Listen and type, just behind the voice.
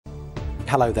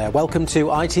Hello there. Welcome to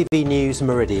ITV News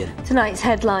Meridian. Tonight's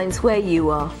headlines where you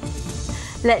are.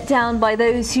 Let down by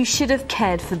those who should have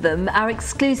cared for them, our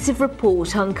exclusive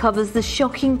report uncovers the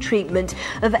shocking treatment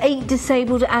of 8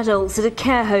 disabled adults at a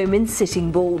care home in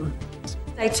Sittingbourne.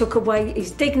 They took away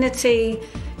his dignity,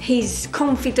 his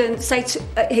confidence,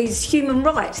 his human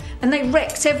rights, and they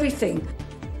wrecked everything.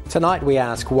 Tonight we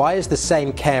ask, why is the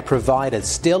same care provider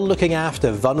still looking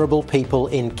after vulnerable people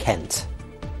in Kent?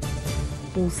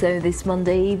 Also this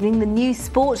Monday evening, the new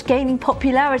sport gaining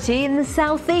popularity in the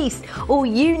southeast. All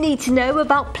you need to know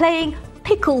about playing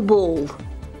pickleball.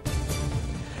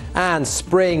 And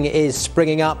spring is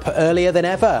springing up earlier than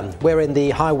ever. We're in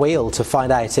the high wheel to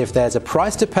find out if there's a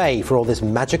price to pay for all this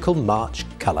magical March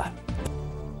colour.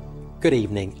 Good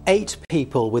evening. 8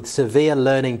 people with severe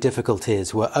learning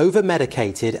difficulties were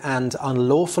over-medicated and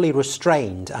unlawfully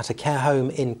restrained at a care home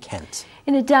in Kent.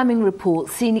 In a damning report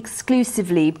seen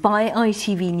exclusively by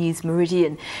ITV News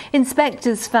Meridian,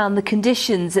 inspectors found the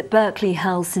conditions at Berkeley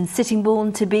House in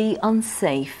Sittingbourne to be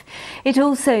unsafe. It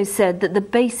also said that the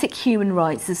basic human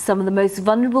rights of some of the most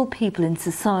vulnerable people in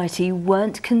society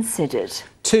weren't considered.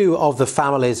 2 of the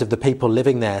families of the people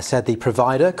living there said the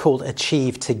provider, called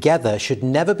Achieve Together, should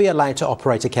never be allowed to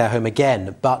operate a care home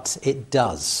again, but it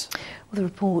does. The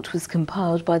report was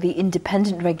compiled by the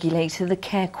independent regulator, the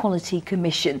Care Quality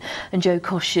Commission. And Joe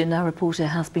Caution, our reporter,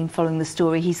 has been following the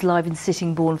story. He's live in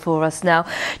Sittingbourne for us now.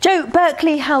 Joe,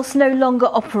 Berkeley House no longer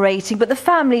operating, but the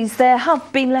families there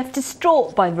have been left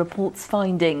distraught by the report's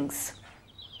findings.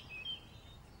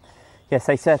 Yes,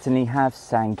 they certainly have,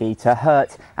 Sangeeta,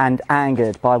 hurt and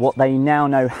angered by what they now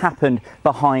know happened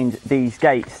behind these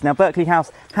gates. Now, Berkeley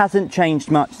House hasn't changed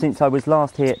much since I was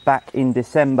last here back in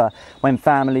December, when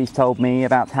families told me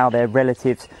about how their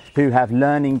relatives who have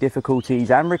learning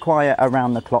difficulties and require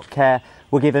around-the-clock care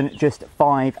were given just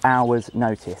 5 hours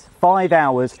notice. 5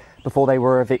 hours before they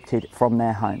were evicted from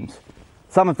their homes.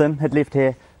 Some of them had lived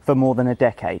here for more than a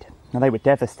decade. Now, they were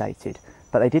devastated,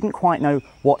 but they didn't quite know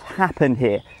what happened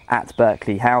here at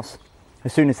Berkeley House.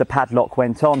 As soon as the padlock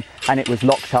went on and it was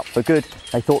locked up for good,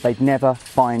 they thought they'd never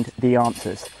find the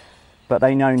answers. But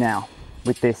they know now,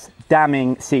 with this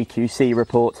damning CQC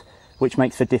report, which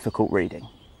makes for difficult reading.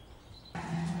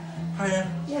 Hiya.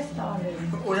 Yes, darling.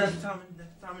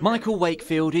 Michael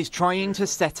Wakefield is trying to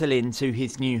settle into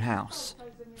his new house,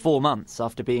 4 months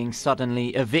after being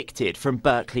suddenly evicted from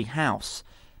Berkeley House,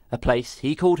 a place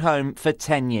he called home for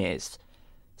 10 years.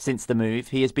 Since the move,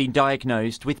 he has been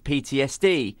diagnosed with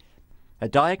PTSD, a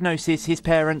diagnosis his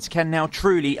parents can now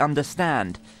truly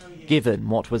understand, given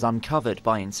what was uncovered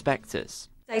by inspectors.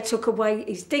 They took away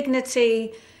his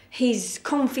dignity, his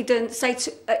confidence,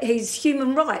 his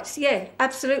human rights. Yeah,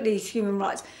 absolutely his human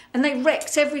rights. And they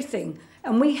wrecked everything.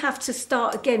 And we have to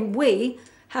start again. We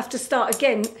have to start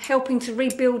again helping to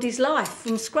rebuild his life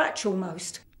from scratch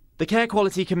almost. The Care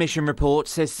Quality Commission report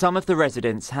says some of the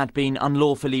residents had been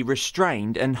unlawfully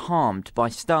restrained and harmed by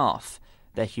staff.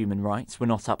 Their human rights were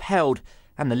not upheld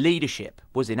and the leadership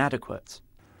was inadequate.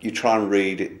 You try and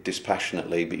read it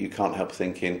dispassionately, but you can't help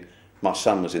thinking, my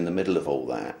son was in the middle of all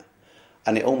that.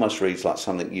 And it almost reads like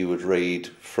something you would read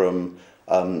from,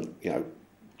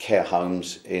 care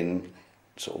homes in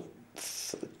sort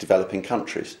of developing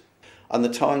countries. And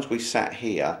the times we sat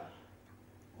here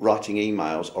writing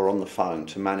emails or on the phone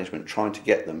to management, trying to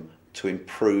get them to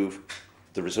improve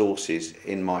the resources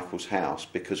in Michael's house,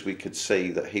 because we could see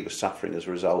that he was suffering as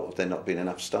a result of there not being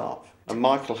enough staff. And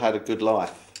Michael had a good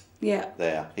life. Yeah.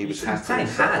 There. He was happy.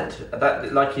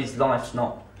 Like his life's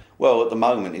not... Well, at the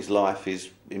moment his life is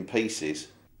in pieces.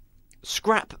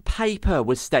 Scrap paper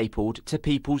was stapled to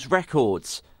people's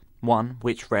records. One,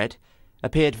 which read,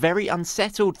 "Appeared very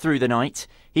unsettled through the night.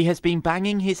 He has been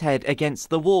banging his head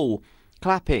against the wall,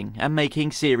 clapping and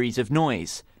making series of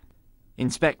noise."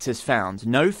 Inspectors found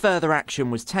no further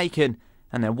action was taken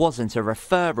and there wasn't a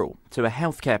referral to a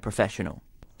healthcare professional.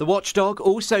 The watchdog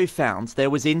also found there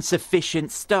was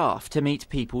insufficient staff to meet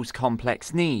people's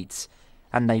complex needs,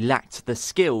 and they lacked the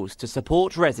skills to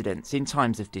support residents in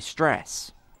times of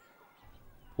distress.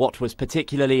 What was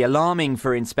particularly alarming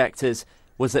for inspectors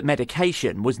was that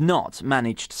medication was not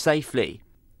managed safely.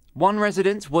 One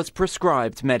resident was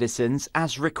prescribed medicines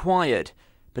as required,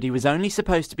 but he was only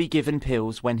supposed to be given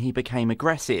pills when he became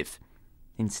aggressive.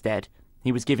 Instead,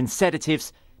 he was given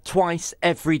sedatives twice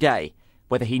every day,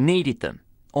 whether he needed them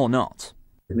or not.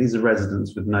 These are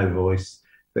residents with no voice,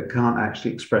 that can't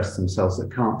actually express themselves,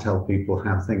 that can't tell people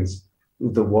how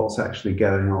what's actually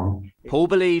going on. Paul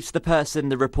believes the person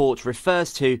the report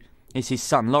refers to is his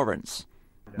son Lawrence.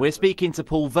 We're speaking to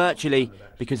Paul virtually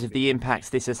because of the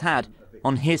impact this has had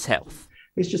on his health.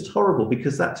 It's just horrible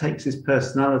because that takes his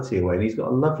personality away, and he's got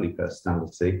a lovely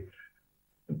personality.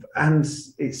 And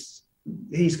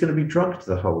he's going to be drugged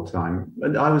the whole time.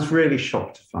 And I was really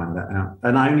shocked to find that out.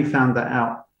 And I only found that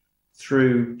out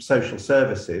through social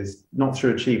services, not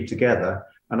through Achieve Together.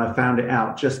 And I found it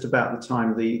out just about the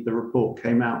time the report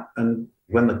came out. And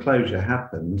when the closure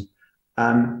happened,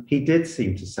 he did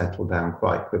seem to settle down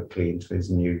quite quickly into his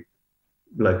new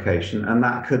location, and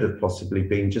that could have possibly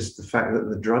been just the fact that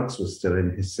the drugs were still in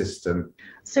his system.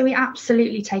 So we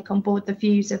absolutely take on board the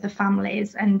views of the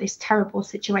families and this terrible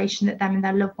situation that them and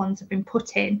their loved ones have been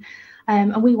put in,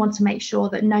 and we want to make sure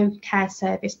that no care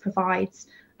service provides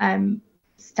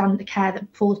standard care that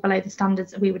falls below the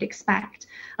standards that we would expect.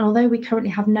 And although we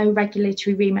currently have no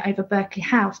regulatory remit over Berkeley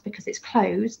House because it's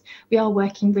closed, we are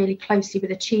working really closely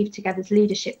with Achieve Together's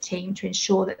leadership team to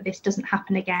ensure that this doesn't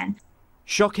happen again.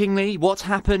 Shockingly, what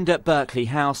happened at Berkeley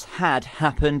House had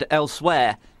happened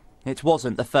elsewhere. It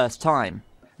wasn't the first time.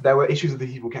 There were issues with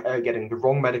the people getting the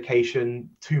wrong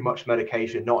medication, too much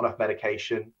medication, not enough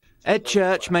medication. Ed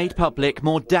Church made public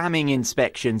more damning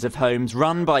inspections of homes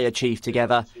run by Achieve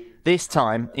Together, this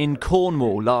time in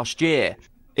Cornwall last year.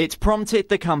 It prompted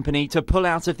the company to pull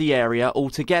out of the area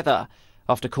altogether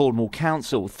after Cornwall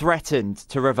Council threatened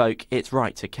to revoke its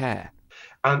right to care.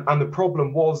 And the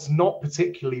problem was not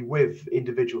particularly with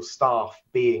individual staff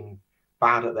being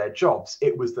bad at their jobs.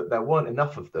 It was that there weren't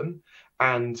enough of them.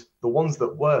 And the ones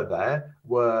that were there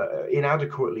were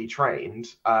inadequately trained,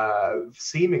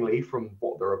 seemingly from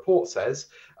what the report says,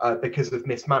 because of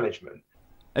mismanagement.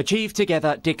 Achieve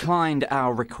Together declined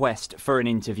our request for an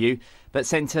interview, but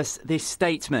sent us this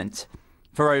statement.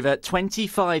 For over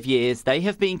 25 years, they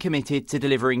have been committed to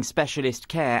delivering specialist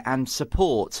care and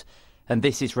support. And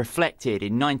this is reflected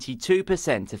in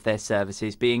 92% of their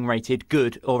services being rated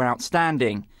good or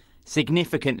outstanding,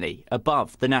 significantly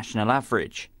above the national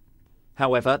average.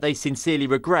 However, they sincerely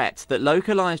regret that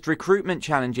localised recruitment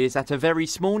challenges at a very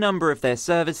small number of their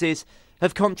services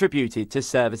have contributed to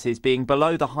services being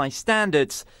below the high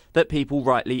standards that people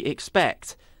rightly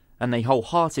expect, and they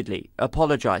wholeheartedly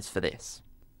apologise for this.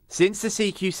 Since the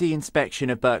CQC inspection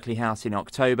of Berkeley House in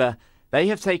October, they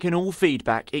have taken all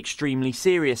feedback extremely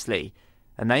seriously,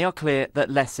 and they are clear that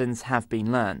lessons have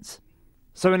been learnt.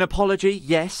 So an apology,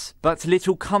 yes, but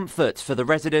little comfort for the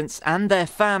residents and their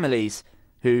families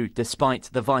who, despite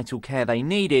the vital care they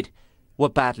needed, were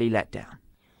badly let down.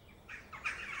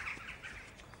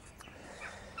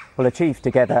 Well, Achieve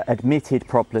Together admitted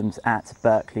problems at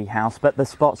Berkeley House, but the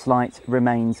spotlight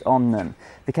remains on them.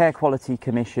 The Care Quality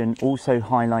Commission also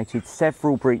highlighted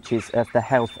several breaches of the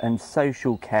Health and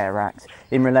Social Care Act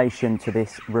in relation to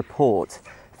this report.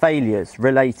 Failures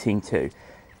relating to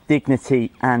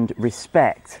dignity and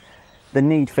respect, the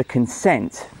need for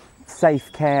consent,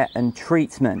 safe care and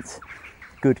treatment,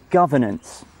 good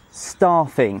governance,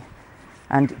 staffing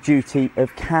and duty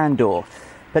of candour.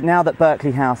 But now that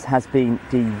Berkeley House has been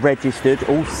deregistered,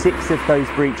 all 6 of those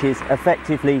breaches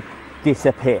effectively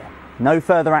disappear. No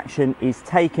further action is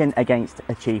taken against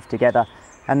Achieve Together,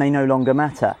 and they no longer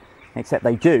matter, except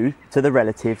they do to the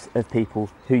relatives of people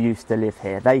who used to live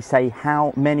here. They say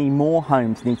how many more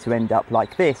homes need to end up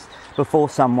like this before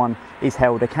someone is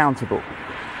held accountable.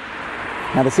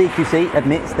 Now, the CQC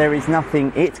admits there is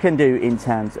nothing it can do in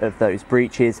terms of those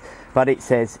breaches, but it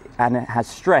says, and it has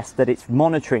stressed, that it's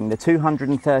monitoring the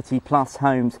 230 plus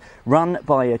homes run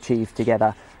by Achieve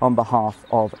Together on behalf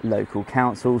of local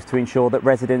councils to ensure that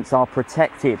residents are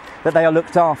protected, that they are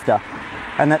looked after,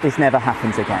 and that this never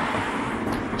happens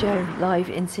again. Joe, live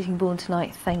in Sittingbourne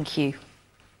tonight, thank you.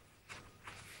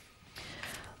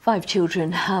 5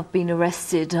 children have been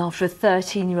arrested after a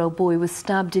 13-year-old boy was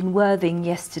stabbed in Worthing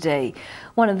yesterday.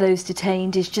 One of those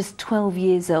detained is just 12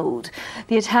 years old.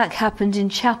 The attack happened in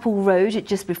Chapel Road at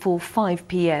just before 5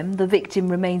 p.m. The victim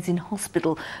remains in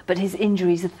hospital, but his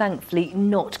injuries are thankfully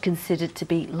not considered to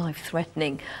be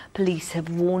life-threatening. Police have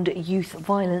warned youth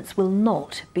violence will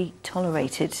not be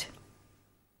tolerated.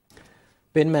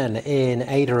 Binmen in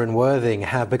Ada and Worthing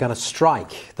have begun a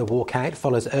strike. The walkout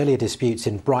follows earlier disputes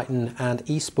in Brighton and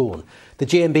Eastbourne. The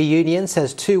GMB union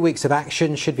says 2 weeks of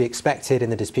action should be expected in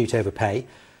the dispute over pay.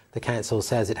 The council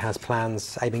says it has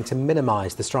plans aiming to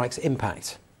minimise the strike's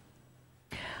impact.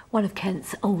 One of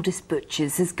Kent's oldest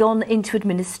butchers has gone into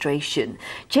administration.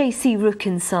 J.C. Rook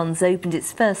 & Sons opened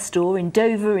its first store in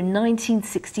Dover in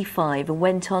 1965 and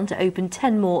went on to open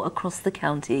 10 more across the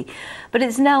county. But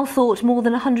it's now thought more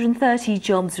than 130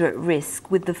 jobs are at risk,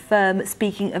 with the firm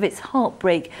speaking of its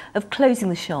heartbreak of closing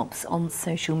the shops on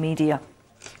social media.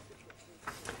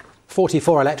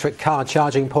 44 electric car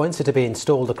charging points are to be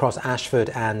installed across Ashford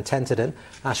and Tenterden.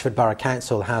 Ashford Borough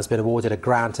Council has been awarded a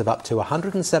grant of up to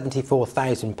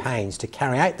 £174,000 to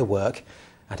carry out the work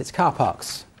at its car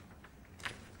parks.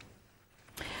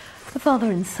 The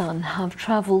father and son have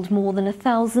travelled more than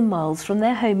 1,000 miles from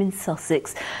their home in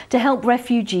Sussex to help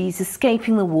refugees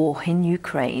escaping the war in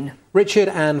Ukraine. Richard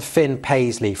and Finn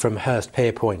Paisley from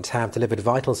Hurstpierpoint have delivered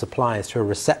vital supplies to a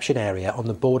reception area on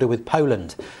the border with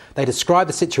Poland. They describe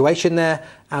the situation there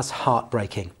as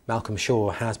heartbreaking. Malcolm Shaw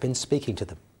has been speaking to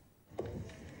them.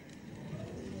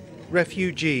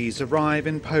 Refugees arrive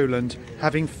in Poland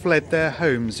having fled their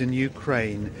homes in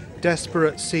Ukraine.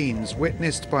 Desperate scenes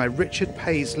witnessed by Richard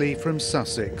Paisley from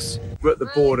Sussex. We're at the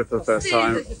border for the first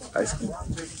time.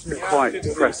 It's quite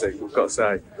depressing, I've got to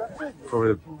say.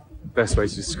 Probably the best way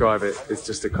to describe it is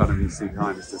just a kind of you see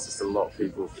behind us. There's just a lot of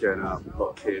people queuing up, a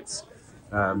lot of kids,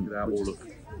 all of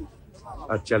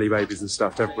our jelly babies and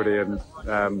stuff, everybody. And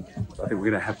I think we're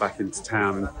going to head back into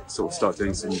town and sort of start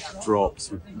doing some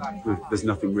drops. There's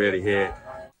nothing really here.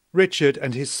 Richard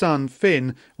and his son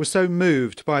Finn were so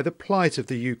moved by the plight of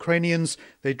the Ukrainians,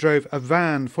 they drove a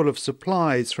van full of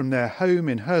supplies from their home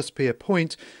in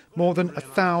Hurstpierpoint more than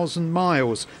 1,000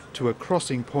 miles to a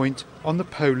crossing point on the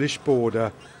Polish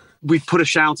border. We've put a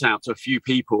shout out to a few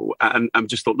people and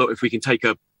just thought, look, if we can take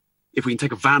a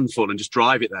van full and just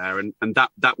drive it there, and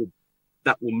that will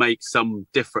make some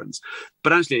difference.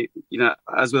 But actually,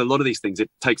 as with a lot of these things,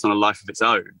 it takes on a life of its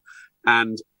own,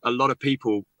 and a lot of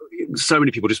people. So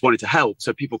many people just wanted to help.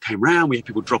 So people came round. We had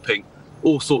people dropping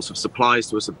all sorts of supplies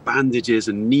to us, of bandages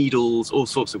and needles, all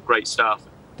sorts of great stuff.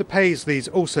 The Paisleys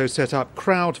also set up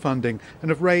crowdfunding and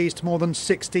have raised more than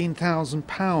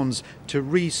 £16,000 to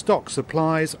restock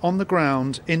supplies on the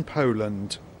ground in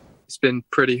Poland. It's been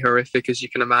pretty horrific, as you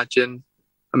can imagine.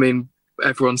 I mean,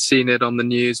 everyone's seen it on the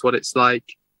news, what it's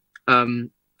like.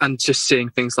 And just seeing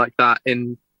things like that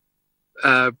in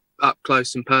up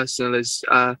close and personal is...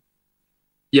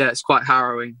 yeah, it's quite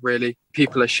harrowing, really.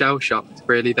 People are shell-shocked,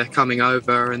 really. They're coming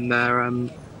over and their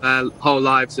whole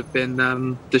lives have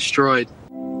been destroyed.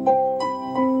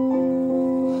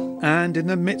 And in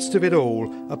the midst of it all,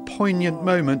 a poignant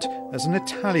moment as an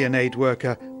Italian aid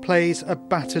worker plays a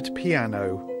battered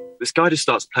piano. This guy just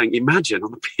starts playing Imagine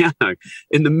on the piano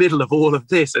in the middle of all of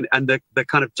this, and the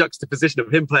kind of juxtaposition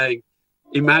of him playing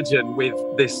Imagine with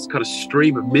this kind of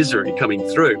stream of misery coming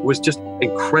through was just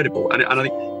incredible. And I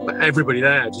think everybody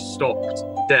there just stopped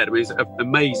dead. I mean, it's an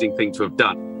amazing thing to have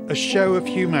done. A show of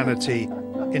humanity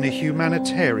in a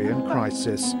humanitarian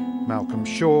crisis. Malcolm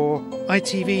Shaw,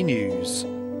 ITV News.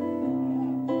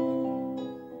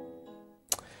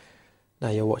 Now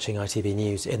you're watching ITV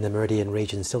News in the Meridian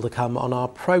region. Still to come on our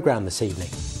programme this evening.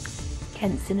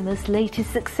 Kent Cinema's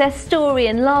latest success story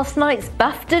and last night's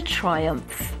BAFTA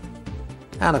triumph.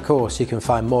 And of course, you can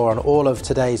find more on all of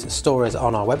today's stories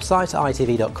on our website.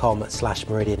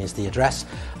 itv.com/Meridian is the address.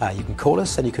 You can call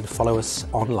us and you can follow us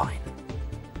online.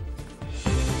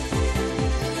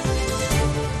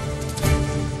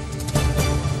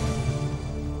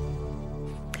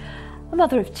 A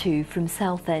mother of two from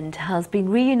Southend has been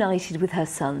reunited with her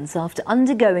sons after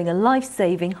undergoing a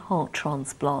life-saving heart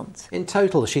transplant. In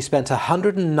total, she spent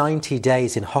 190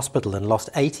 days in hospital and lost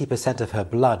 80% of her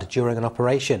blood during an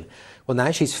operation. Well,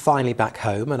 now she's finally back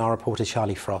home, and our reporter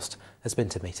Charlie Frost has been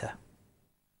to meet her.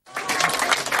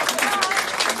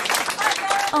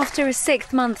 After a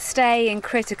 6-month stay in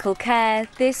critical care,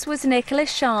 this was Nicola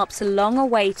Sharp's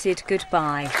long-awaited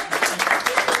goodbye.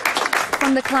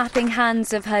 From the clapping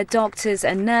hands of her doctors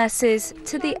and nurses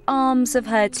to the arms of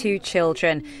her two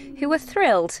children, who were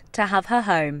thrilled to have her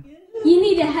home. You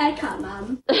need a haircut,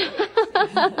 Mum.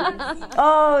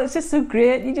 Oh, it's just so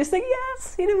great. You just think,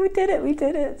 yes, we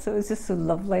did it. So it was just so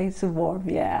lovely, so warm,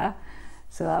 yeah.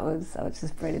 So that was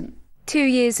just brilliant. 2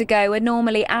 years ago, a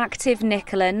normally active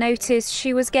Nicola noticed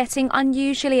she was getting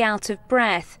unusually out of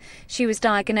breath. She was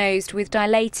diagnosed with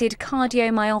dilated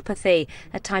cardiomyopathy,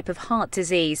 a type of heart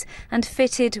disease, and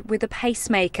fitted with a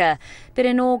pacemaker. But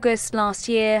in August last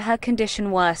year, her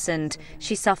condition worsened.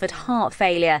 She suffered heart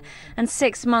failure, and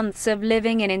 6 months of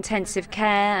living in intensive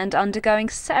care and undergoing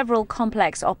several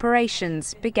complex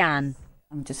operations began.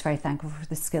 I'm just very thankful for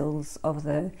the skills of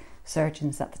the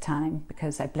surgeons at the time,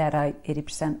 because I bled out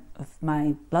 80% of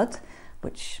my blood,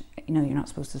 which, you're not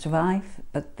supposed to survive,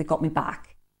 but they got me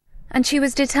back. And she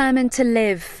was determined to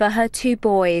live for her two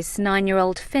boys,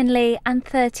 9-year-old Finlay and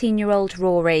 13-year-old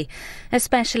Rory,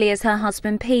 especially as her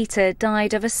husband Peter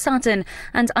died of a sudden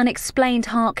and unexplained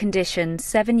heart condition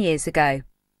 7 years ago.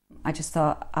 I just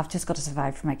thought, I've just got to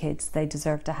survive for my kids. They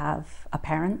deserve to have a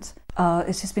parent.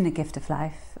 It's just been a gift of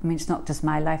life. I mean, it's not just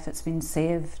my life that's been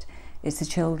saved. It's the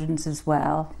children's as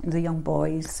well. The young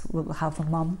boys will have a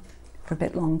mum for a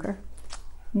bit longer.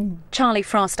 Charlie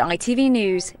Frost, ITV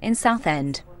News in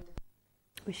Southend.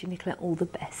 Wishing Nicola all the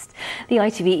best. The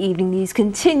ITV Evening News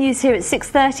continues here at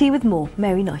 6:30 with more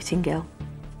Mary Nightingale.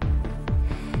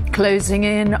 Closing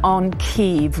in on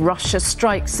Kyiv, Russia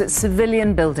strikes at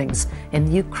civilian buildings in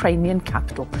the Ukrainian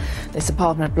capital. This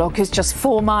apartment block is just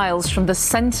 4 miles from the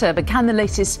centre, but can the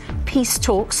latest peace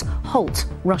talks halt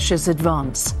Russia's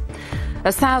advance?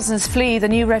 As thousands flee, the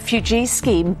new refugee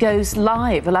scheme goes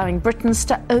live, allowing Britons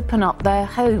to open up their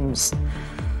homes.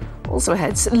 Also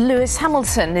ahead, Lewis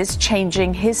Hamilton is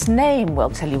changing his name. We'll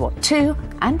tell you what to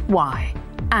and why.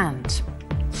 And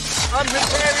I'm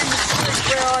repairing the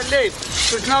street where I live,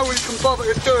 because no one can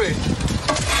bother to do it.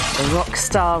 the rock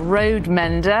star road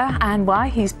mender and why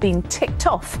he's been ticked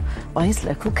off by his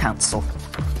local council.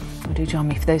 Well, do join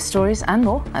me for those stories and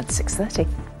more at 6:30.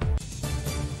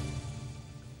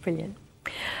 Brilliant.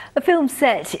 A film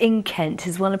set in Kent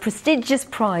has won a prestigious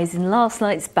prize in last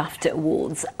night's BAFTA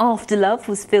Awards. After Love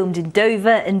was filmed in Dover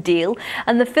and Deal,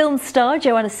 and the film star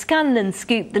Joanna Scanlon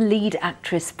scooped the lead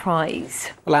actress prize.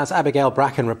 Well, as Abigail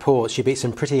Bracken reports, she beat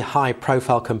some pretty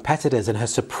high-profile competitors, and her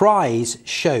surprise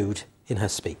showed in her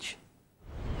speech.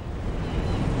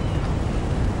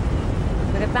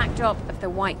 With a backdrop of the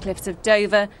White Cliffs of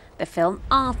Dover, the film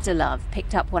After Love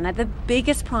picked up one of the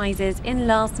biggest prizes in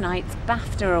last night's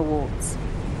BAFTA Awards.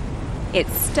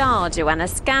 Its star Joanna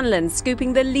Scanlon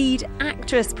scooping the lead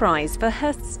actress prize for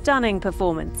her stunning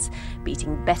performance,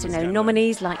 beating better-known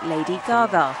nominees like Lady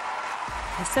Gaga.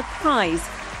 Her surprise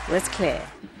was clear.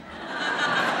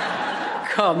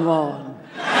 Come on.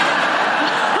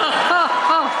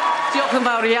 Diolch yn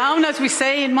fawr iawn, as we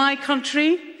say in my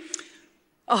country.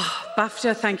 Oh,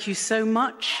 BAFTA, thank you so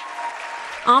much.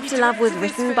 After Love was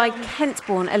written by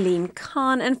Kent-born Aleem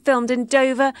Khan and filmed in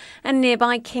Dover and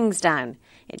nearby Kingsdown.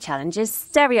 It challenges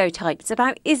stereotypes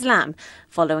about Islam,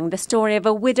 following the story of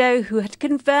a widow who had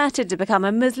converted to become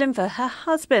a Muslim for her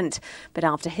husband, but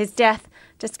after his death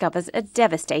discovers a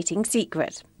devastating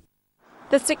secret.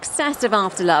 The success of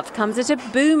After Love comes at a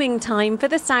booming time for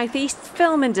the South East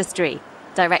film industry.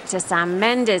 Director Sam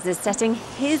Mendes is setting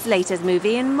his latest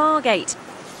movie in Margate,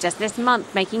 just this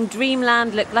month making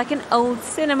Dreamland look like an old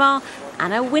cinema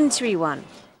and a wintry one.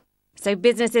 So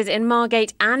businesses in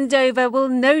Margate and Dover will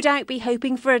no doubt be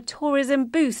hoping for a tourism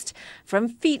boost from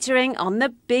featuring on the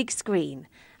big screen.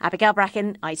 Abigail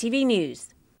Bracken, ITV News.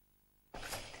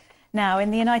 Now, in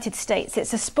the United States,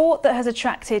 it's a sport that has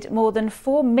attracted more than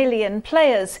 4 million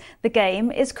players. The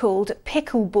game is called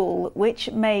pickleball,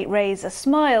 which may raise a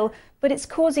smile, but it's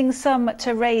causing some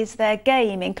to raise their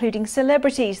game, including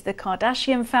celebrities, the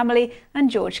Kardashian family and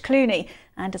George Clooney.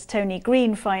 And as Tony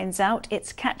Green finds out,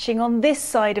 it's catching on this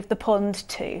side of the pond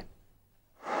too.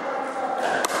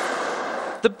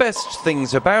 The best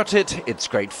things about it, it's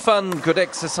great fun, good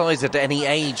exercise at any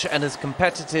age and as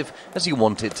competitive as you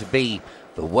want it to be.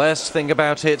 The worst thing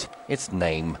about it, its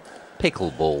name,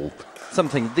 pickleball.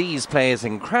 Something these players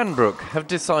in Cranbrook have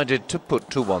decided to put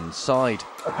to one side.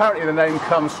 Apparently the name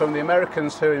comes from the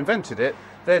Americans who invented it.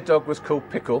 Their dog was called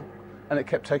Pickle and it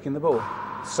kept taking the ball.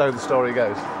 So the story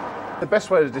goes. The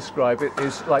best way to describe it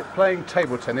is like playing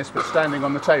table tennis but standing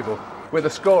on the table, with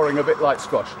the scoring a bit like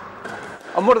squash.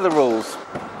 And what are the rules?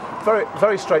 Very,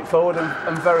 very straightforward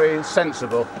and very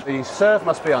sensible. The serve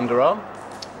must be underarm.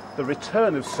 The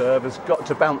return of serve has got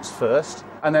to bounce first,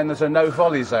 and then there's a no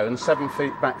volley zone 7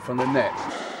 feet back from the net.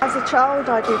 As a child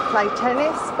I did play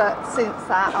tennis, but since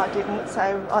that I didn't,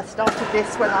 so I started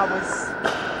this when I was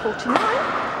 49.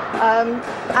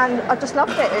 And I just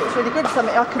loved it. It was really good,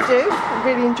 something I could do. I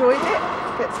really enjoyed it.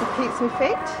 Keeps me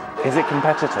fit. Is it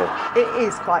competitive? It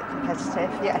is quite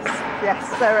competitive,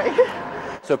 yes, very.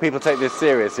 So people take this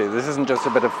seriously, this isn't just a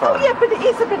bit of fun? Oh, yeah, but it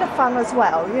is a bit of fun as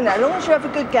well, you know, as long as you have a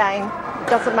good game, it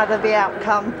doesn't matter the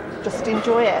outcome, just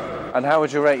enjoy it. And how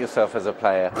would you rate yourself as a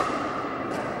player?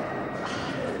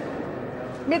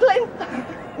 Middling.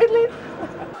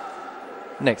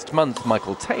 Next month,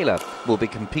 Michael Taylor will be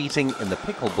competing in the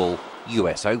Pickleball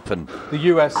US Open. The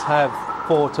US have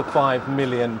 4 to 5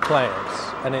 million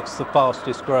players, and it's the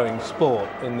fastest growing sport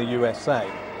in the USA.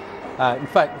 In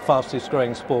fact, the fastest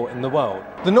growing sport in the world.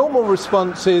 The normal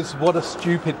response is, what a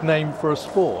stupid name for a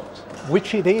sport,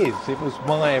 which it is. It was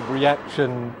my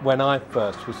reaction when I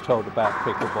first was told about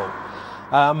pickleball.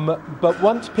 But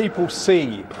once people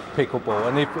see pickleball,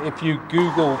 and if you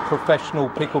Google professional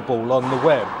pickleball on the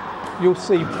web, you'll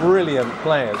see brilliant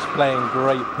players playing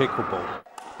great pickleball.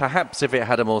 Perhaps if it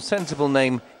had a more sensible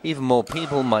name, even more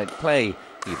people might play.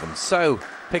 Even so,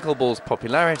 pickleball's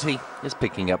popularity is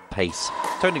picking up pace.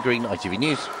 Tony Green, ITV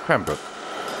News, Cranbrook.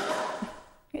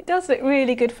 It does look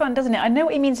really good fun, doesn't it? I know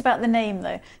what he means about the name,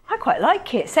 though. I quite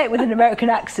like it. Say it with an American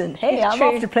accent. Hey, I'm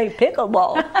off to play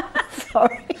pickleball.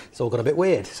 Sorry. It's all got a bit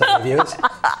weird, some of you.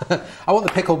 I want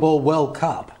the Pickleball World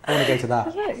Cup. I want to go to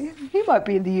that. Yeah, you might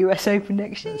be in the US Open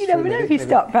next year. You never know if you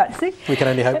start practicing. We can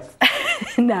only hope.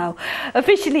 Now,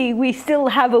 officially, we still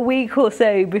have a week or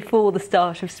so before the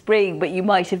start of spring, but you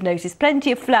might have noticed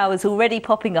plenty of flowers already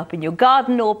popping up in your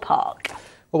garden or park.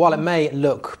 Well, while it may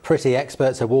look pretty,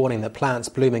 experts are warning that plants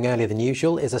blooming earlier than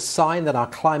usual is a sign that our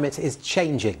climate is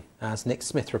changing, as Nick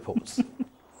Smith reports.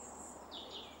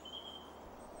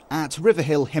 At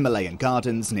Riverhill Himalayan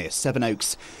Gardens near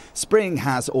Sevenoaks, spring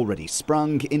has already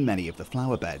sprung in many of the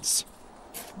flower beds.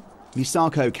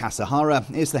 Misako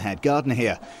Kasahara is the head gardener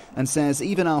here and says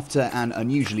even after an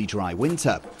unusually dry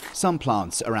winter, some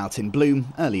plants are out in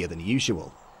bloom earlier than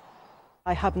usual.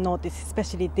 I have noticed,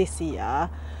 especially this year,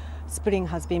 spring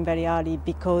has been very early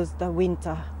because the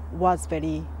winter was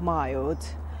very mild.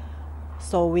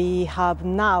 So we have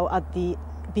now at the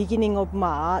beginning of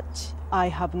March, I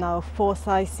have now 4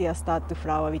 Cycia start to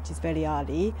flower, which is very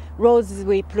early. Roses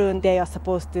we prune, they are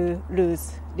supposed to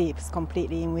lose leaves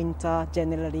completely in winter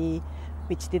generally,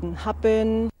 which didn't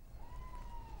happen.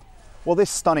 Well, this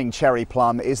stunning cherry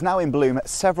plum is now in bloom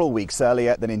several weeks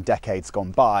earlier than in decades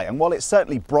gone by. And while it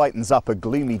certainly brightens up a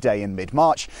gloomy day in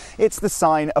mid-March, it's the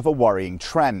sign of a worrying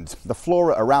trend. The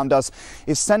flora around us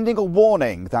is sending a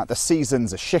warning that the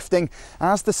seasons are shifting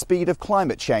as the speed of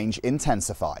climate change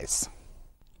intensifies.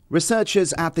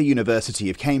 Researchers at the University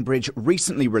of Cambridge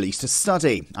recently released a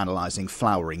study analysing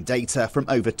flowering data from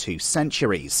over 2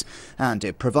 centuries, and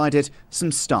it provided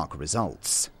some stark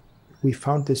results. We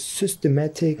found this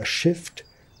systematic shift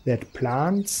that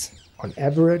plants, on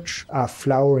average, are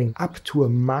flowering up to a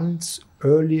month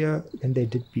earlier than they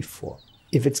did before.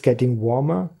 If it's getting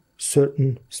warmer,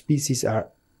 certain species are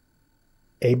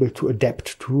able to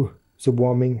adapt to the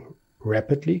warming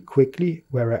rapidly, quickly,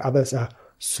 whereas others are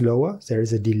slower. There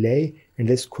is a delay, and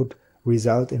this could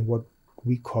result in what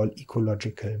we call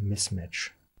ecological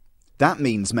mismatch. That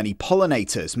means many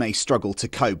pollinators may struggle to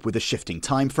cope with a shifting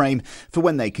time frame for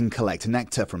when they can collect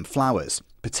nectar from flowers,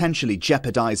 potentially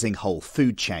jeopardising whole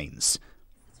food chains.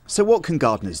 So what can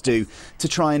gardeners do to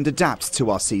try and adapt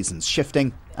to our seasons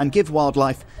shifting and give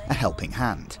wildlife a helping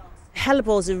hand?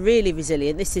 Hellebores are really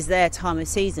resilient. This is their time of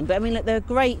season. But I mean, look, they're a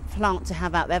great plant to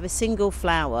have out. They have a single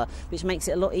flower, which makes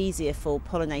it a lot easier for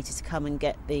pollinators to come and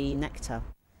get the nectar.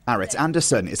 Arit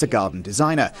Anderson is a garden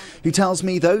designer who tells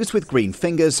me those with green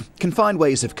fingers can find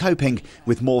ways of coping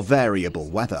with more variable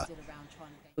weather.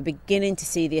 We're beginning to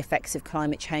see the effects of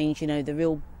climate change, you know, the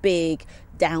real big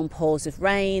downpours of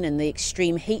rain and the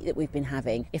extreme heat that we've been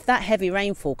having. If that heavy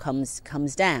rainfall comes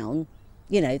down,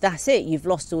 you know, that's it, you've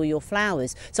lost all your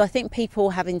flowers. So I think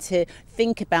people having to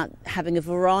think about having a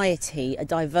variety, a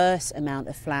diverse amount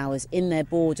of flowers in their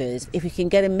borders. If we can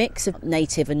get a mix of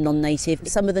native and non-native,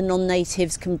 some of the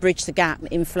non-natives can bridge the gap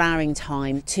in flowering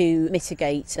time to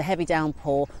mitigate the heavy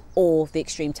downpour or the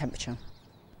extreme temperature.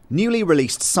 Newly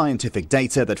released scientific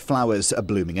data that flowers are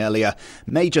blooming earlier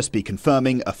may just be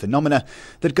confirming a phenomena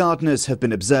that gardeners have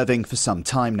been observing for some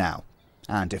time now.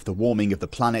 And if the warming of the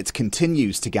planet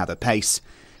continues to gather pace,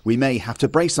 we may have to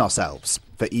brace ourselves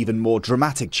for even more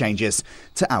dramatic changes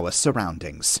to our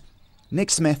surroundings. Nick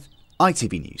Smith,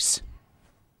 ITV News.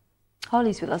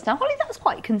 Holly's with us now. Holly, that's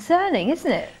quite concerning,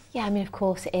 isn't it? Yeah, I mean, of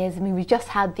course it is. I mean, we've just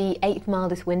had the 8th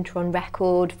mildest winter on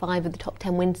record. 5 of the top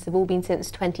 10 winters have all been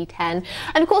since 2010.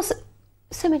 And of course,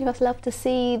 so many of us love to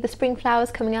see the spring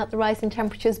flowers coming out, the rising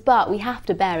temperatures, but we have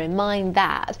to bear in mind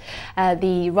that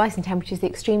the rising temperatures, the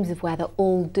extremes of weather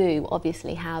all do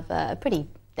obviously have a pretty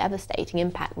devastating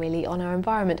impact really on our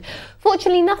environment.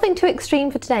 Fortunately, nothing too extreme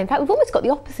for today. In fact, we've almost got the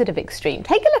opposite of extreme.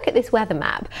 Take a look at this weather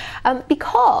map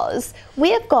because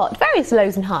we have got various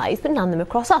lows and highs, but none of them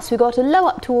across us. We've got a low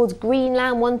up towards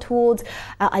Greenland, one towards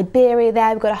Iberia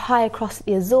there. We've got a high across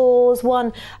the Azores,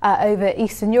 one over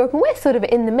Eastern Europe, and we're sort of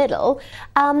in the middle.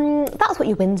 That's what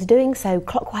your winds are doing, so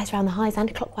clockwise around the highs,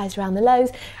 anti-clockwise around the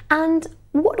lows. And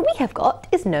what we have got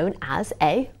is known as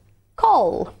a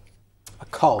col.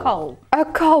 Col. A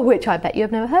col, which I bet you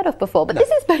have never heard of before. But this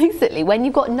is basically when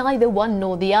you've got neither one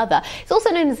nor the other. It's also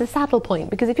known as a saddle point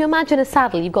because if you imagine a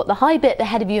saddle, you've got the high bit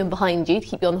ahead of you and behind you to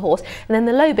keep you on the horse, and then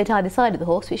the low bit either side of the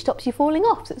horse, which stops you falling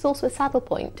off. So it's also a saddle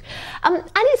point. And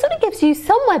it sort of gives you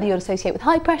some weather you'd associate with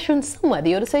high pressure and some weather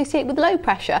you'd associate with low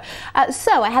pressure.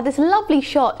 So I had this lovely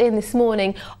shot in this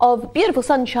morning of beautiful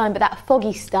sunshine, but that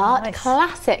foggy start, nice.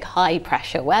 Classic high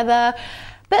pressure weather.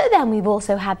 But then we've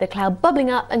also had the cloud bubbling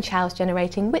up and showers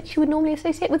generating, which you would normally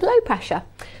associate with low pressure.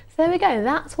 So So there we go,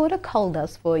 that's what a coal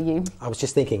does for you. I was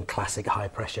just thinking classic high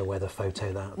pressure weather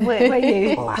photo that. Were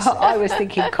you? Classic. I was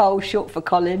thinking coal, short for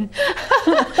Colin.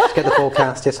 Let's get the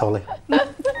forecast, yes Holly.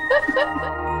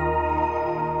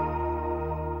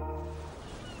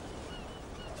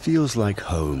 Feels like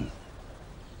home,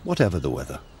 whatever the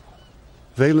weather.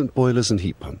 Valent Boilers and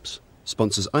Heat Pumps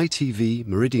sponsors ITV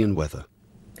Meridian Weather.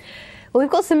 Well, we've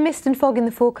got some mist and fog in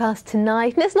the forecast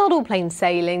tonight, and it's not all plain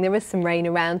sailing. There is some rain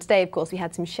around. Today, of course, we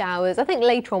had some showers. I think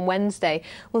later on Wednesday,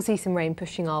 we'll see some rain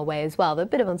pushing our way as well. There's a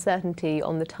bit of uncertainty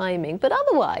on the timing, but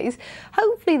otherwise,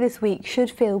 hopefully this week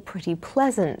should feel pretty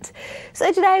pleasant.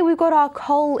 So today, we've got our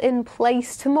coal in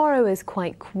place. Tomorrow is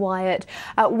quite quiet.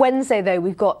 Wednesday, though,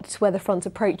 we've got weather fronts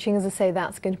approaching. As I say,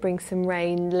 that's going to bring some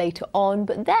rain later on,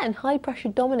 but then high pressure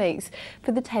dominates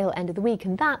for the tail end of the week,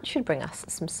 and that should bring us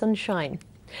some sunshine.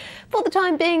 For the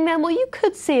time being then, well, you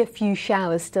could see a few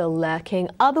showers still lurking,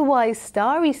 otherwise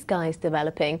starry skies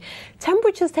developing.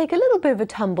 Temperatures take a little bit of a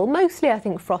tumble, mostly I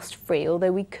think frost-free,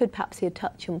 although we could perhaps see a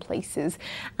touch in places,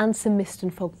 and some mist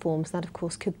and fog forms. That of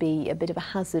course could be a bit of a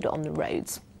hazard on the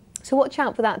roads. So watch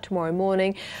out for that tomorrow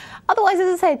morning. Otherwise,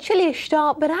 as I say, a chilly-ish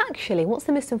start, but actually, once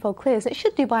the mist and fog clears, it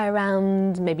should do by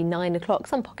around maybe 9 o'clock,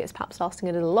 some pockets perhaps lasting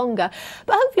a little longer.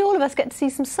 But hopefully all of us get to see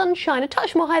some sunshine, a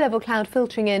touch more high-level cloud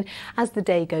filtering in as the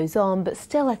day goes on, but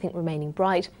still, I think, remaining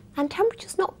bright. And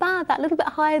temperature's not bad, that little bit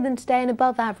higher than today and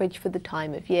above average for the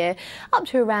time of year, up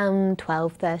to around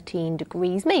 12, 13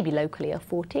 degrees, maybe locally a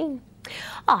 14.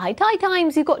 Our high tide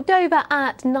times, you've got Dover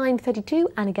at 9:32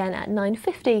 and again at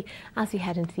 9:50 as we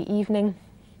head into the evening.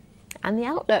 And the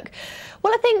outlook.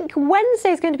 Well, I think Wednesday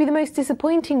is going to be the most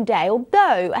disappointing day,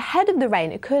 although ahead of the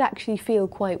rain it could actually feel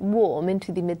quite warm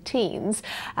into the mid-teens,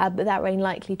 but that rain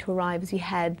likely to arrive as we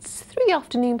head through the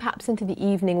afternoon, perhaps into the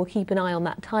evening. We'll keep an eye on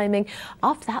that timing.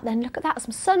 After that then, look at that,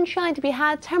 some sunshine to be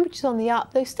had, temperatures on the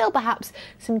up, though still perhaps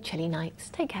some chilly nights.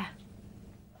 Take care.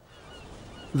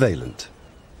 Valent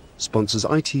sponsors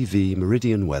ITV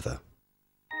Meridian Weather.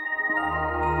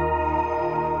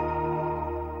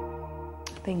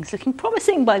 Things looking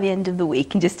promising by the end of the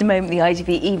week. In just a moment, the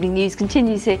ITV Evening News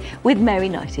continues here with Mary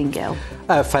Nightingale.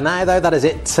 For now, though, that is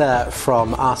it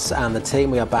from us and the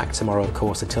team. We are back tomorrow, of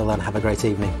course. Until then, have a great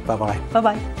evening. Bye-bye.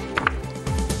 Bye-bye.